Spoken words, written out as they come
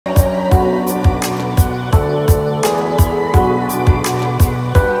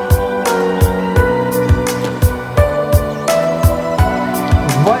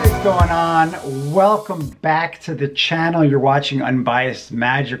welcome back to the channel. You're watching Unbiased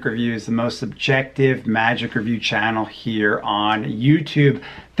Magic Reviews, the most objective magic review channel here on YouTube.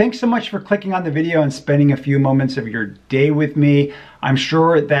 Thanks so much for clicking on the video and spending a few moments of your day with me. I'm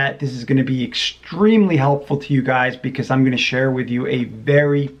sure that this is going to be extremely helpful to you guys because I'm going to share with you a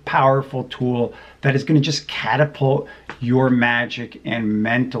very powerful tool that is going to just catapult your magic and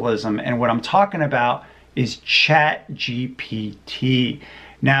mentalism. And what I'm talking about is ChatGPT.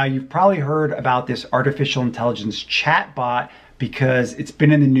 Now, you've probably heard about this artificial intelligence chatbot because it's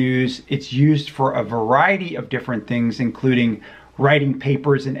been in the news. It's used for a variety of different things, including writing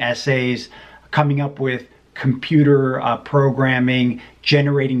papers and essays, coming up with computer programming,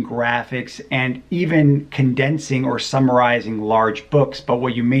 generating graphics, and even condensing or summarizing large books. But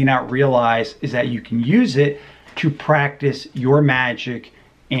what you may not realize is that you can use it to practice your magic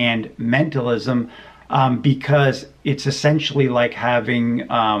and mentalism. Because it's essentially like having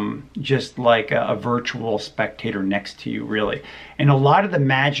just like a virtual spectator next to you, really. And a lot of the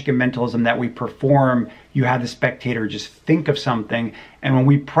magic and mentalism that we perform, you have the spectator just think of something. And when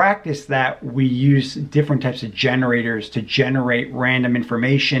we practice that, we use different types of generators to generate random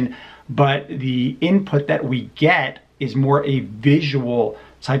information. But the input that we get is more a visual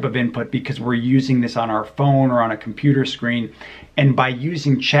type of input because we're using this on our phone or on a computer screen. And by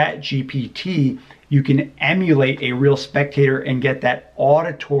using ChatGPT, you can emulate a real spectator and get that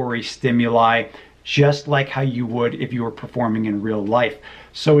auditory stimuli just like how you would if you were performing in real life.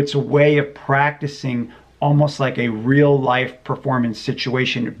 So it's a way of practicing almost like a real life performance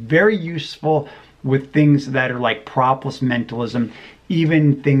situation. Very useful with things that are like propless mentalism,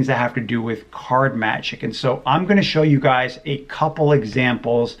 even things that have to do with card magic. And so I'm going to show you guys a couple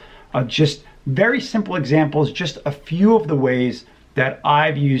examples of just very simple examples, just a few of the ways that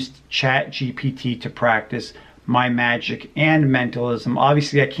I've used ChatGPT to practice my magic and mentalism.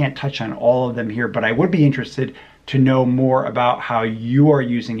 Obviously, I can't touch on all of them here, but I would be interested to know more about how you are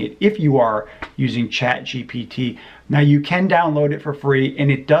using it if you are using ChatGPT. Now, you can download it for free,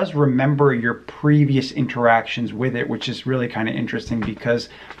 and it does remember your previous interactions with it, which is really kind of interesting because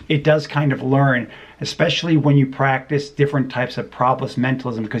it does kind of learn, especially when you practice different types of propless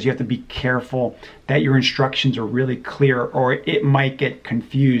mentalism, because you have to be careful that your instructions are really clear or it might get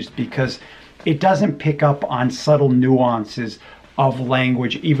confused because it doesn't pick up on subtle nuances of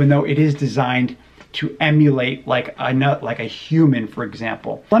language, even though it is designed to emulate like a human, for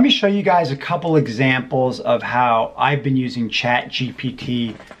example. Let me show you guys a couple examples of how I've been using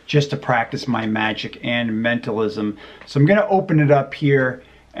ChatGPT just to practice my magic and mentalism. So I'm gonna open it up here,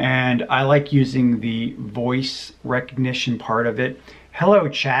 and I like using the voice recognition part of it. Hello,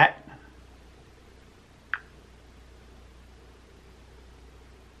 chat.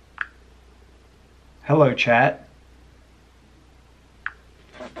 Hello, chat.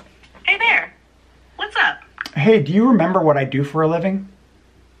 Hey there. What's up? Hey, do you remember what I do for a living?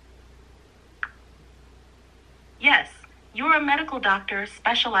 Yes, you're a medical doctor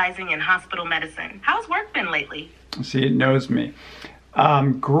specializing in hospital medicine. How's work been lately? See, it knows me.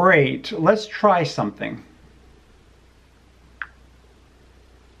 Great. Let's try something.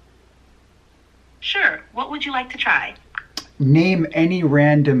 Sure. What would you like to try? Name any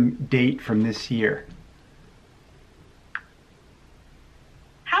random date from this year.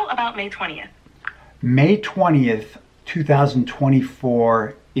 How about May 20th? May 20th,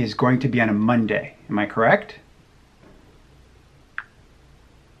 2024 is going to be on a Monday. Am I correct?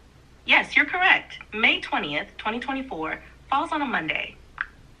 Yes, you're correct. May 20th, 2024 falls on a Monday.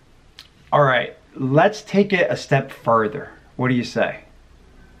 All right, let's take it a step further. What do you say?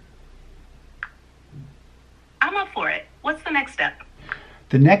 I'm up for it. What's the next step?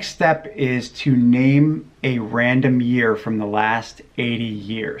 The next step is to name a random year from the last 80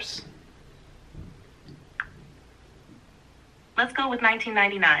 years. Let's go with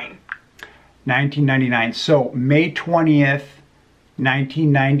 1999. 1999. So May 20th,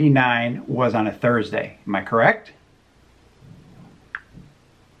 1999 was on a Thursday. Am I correct?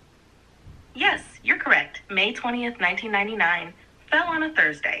 Yes, you're correct. May 20th, 1999 fell on a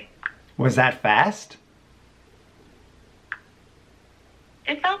Thursday. Was that fast?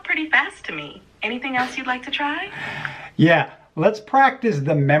 It felt pretty fast to me. Anything else you'd like to try? Yeah, let's practice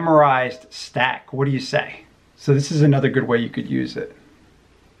the memorized stack. What do you say? So this is another good way you could use it.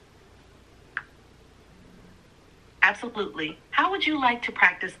 Absolutely. How would you like to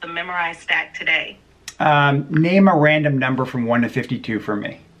practice the memorized stack today? Name a random number from 1 to 52 for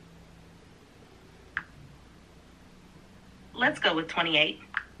me. Let's go with 28.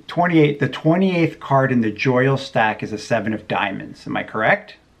 28. The 28th card in the Joyal stack is a 7 of diamonds. Am I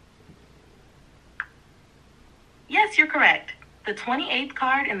correct? Yes, you're correct. The 28th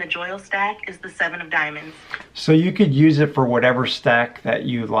card in the Joyal stack is the 7 of diamonds. So you could use it for whatever stack that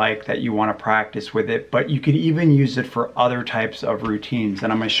you like, that you want to practice with it, but you could even use it for other types of routines,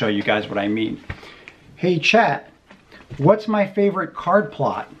 and I'm going to show you guys what I mean. Hey chat, what's my favorite card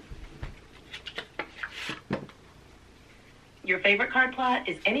plot? Your favorite card plot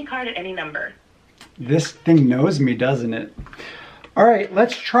is any card at any number. This thing knows me, doesn't it? All right,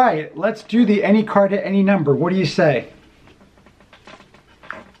 let's try it. Let's do the any card at any number. What do you say?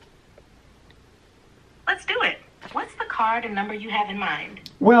 Let's do it. What's the card and number you have in mind?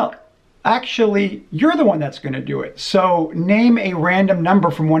 Well, actually, you're the one that's going to do it. So name a random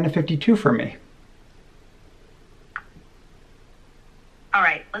number from 1 to 52 for me. All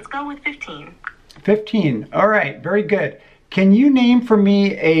right, let's go with 15. 15. All right, very good. Can you name for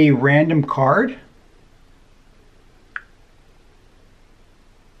me a random card?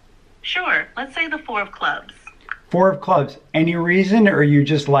 Sure, let's say the 4 of clubs. 4 of clubs. Any reason, or you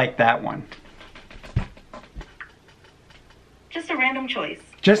just like that one? Just a random choice.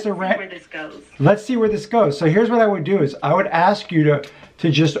 Just a Let's see where this goes. Let's see where this goes. So here's what I would do is I would ask you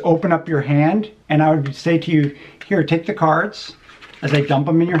to just open up your hand, and I would say to you, here, take the cards as I dump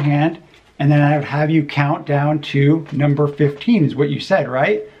them in your hand, and then I would have you count down to number 15 is what you said,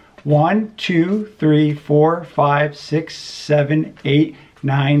 right? 1, 2, 3, 4, 5, 6, 7, 8,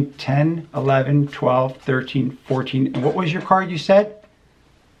 9, 10, 11, 12, 13, 14. And what was your card you said?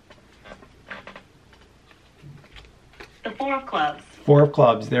 The 4 of clubs. 4 of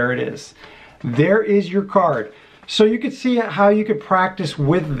clubs, there it is. There is your card. So you could see how you could practice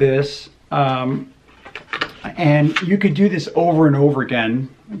with this, and you could do this over and over again.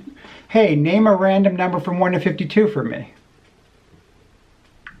 Hey, name a random number from 1 to 52 for me.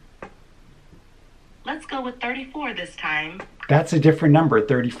 Let's go with 34 this time. That's a different number,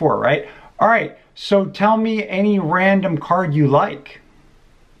 34, right? All right, so tell me any random card you like.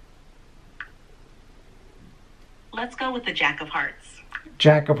 Let's go with the Jack of Hearts.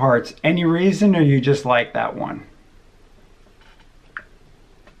 Jack of Hearts. Any reason, or you just like that one?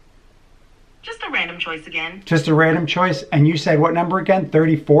 Just a random choice again. Just a random choice. And you said what number again?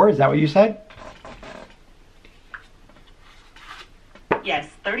 34, is that what you said? Yes,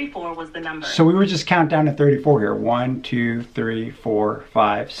 34 was the number. So we would just count down to 34 here. 1, 2, 3, 4,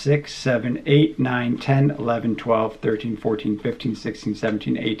 5, 6, 7, 8, 9, 10, 11, 12, 13, 14, 15, 16,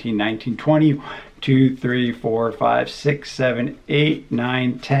 17, 18, 19, 20. 2, 3, 4, 5, 6, 7, 8,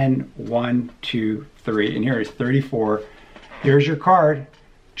 9, 10, 1, 2, 3. And here is 34. Here's your card,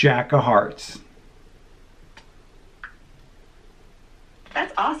 Jack of Hearts.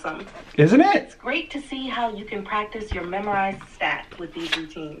 That's awesome. Isn't it? It's great to see how you can practice your memorized stack with these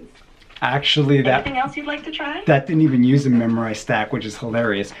routines. Actually, Anything else you'd like to try? that didn't even use a memorized stack, which is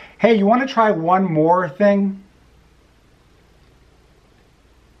hilarious. Hey, you want to try one more thing?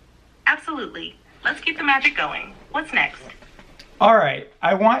 Absolutely. Let's keep the magic going. What's next? All right,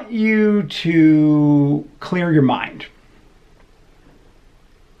 I want you to clear your mind.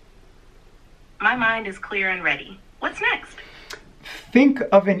 My mind is clear and ready. What's next? Think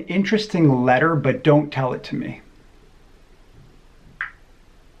of an interesting letter, but don't tell it to me.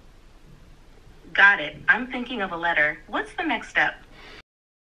 Got it. I'm thinking of a letter. What's the next step?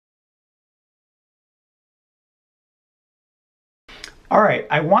 All right,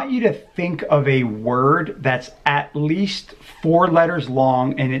 I want you to think of a word that's at least 4 letters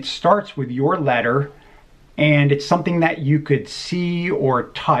long, and it starts with your letter, and it's something that you could see or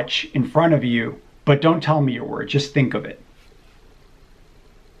touch in front of you, but don't tell me your word, just think of it.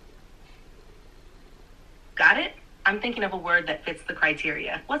 Got it? I'm thinking of a word that fits the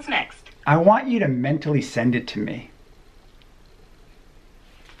criteria. What's next? I want you to mentally send it to me.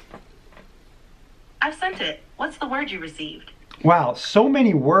 I've sent it. What's the word you received? Wow, so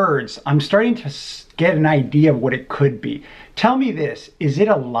many words. I'm starting to get an idea of what it could be. Tell me this, is it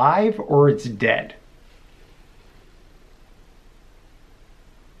alive or it's dead?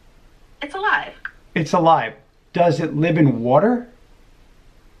 It's alive. It's alive. Does it live in water?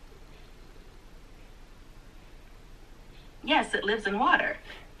 Yes, it lives in water.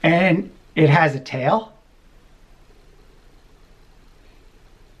 And it has a tail?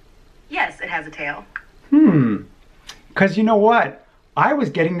 Yes, it has a tail. Because you know what? I was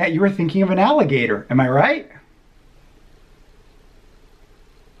getting that you were thinking of an alligator. Am I right?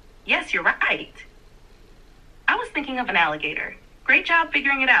 Yes, you're right. I was thinking of an alligator. Great job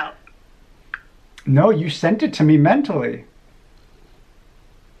figuring it out. No, you sent it to me mentally.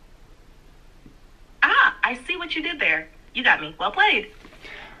 Ah, I see what you did there. You got me. Well played.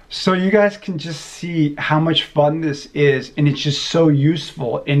 So you guys can just see how much fun this is, and it's just so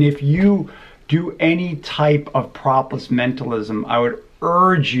useful. And if you do any type of propless mentalism, I would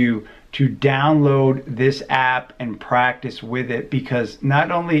urge you to download this app and practice with it, because not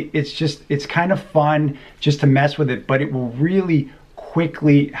only it's kind of fun just to mess with it, but it will really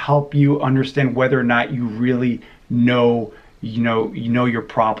quickly help you understand whether or not you really know your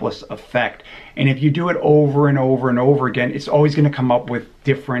propless effect. And if you do it over and over and over again, it's always going to come up with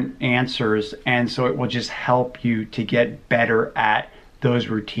different answers, and so it will just help you to get better at those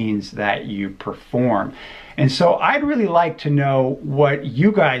routines that you perform. And so I'd really like to know what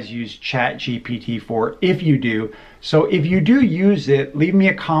you guys use ChatGPT for, if you do. So if you do use it, leave me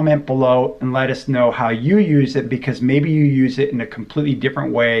a comment below and let us know how you use it, because maybe you use it in a completely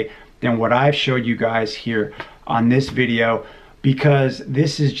different way than what I've showed you guys here on this video, because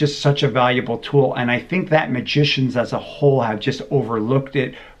this is just such a valuable tool. And I think that magicians as a whole have just overlooked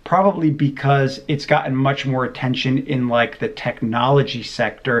it, probably because it's gotten much more attention in like the technology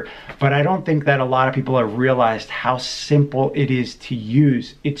sector. But I don't think that a lot of people have realized how simple it is to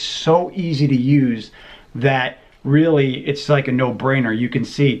use. It's so easy to use that really it's like a no-brainer. You can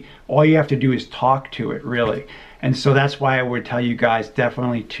see all you have to do is talk to it, really. And so that's why I would tell you guys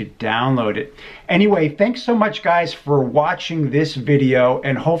definitely to download it. Anyway, thanks so much guys for watching this video,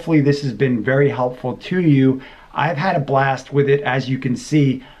 and hopefully this has been very helpful to you. I've had a blast with it, as you can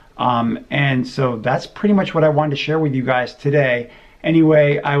see. And so that's pretty much what I wanted to share with you guys today.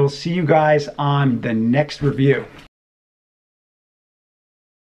 Anyway, I will see you guys on the next review.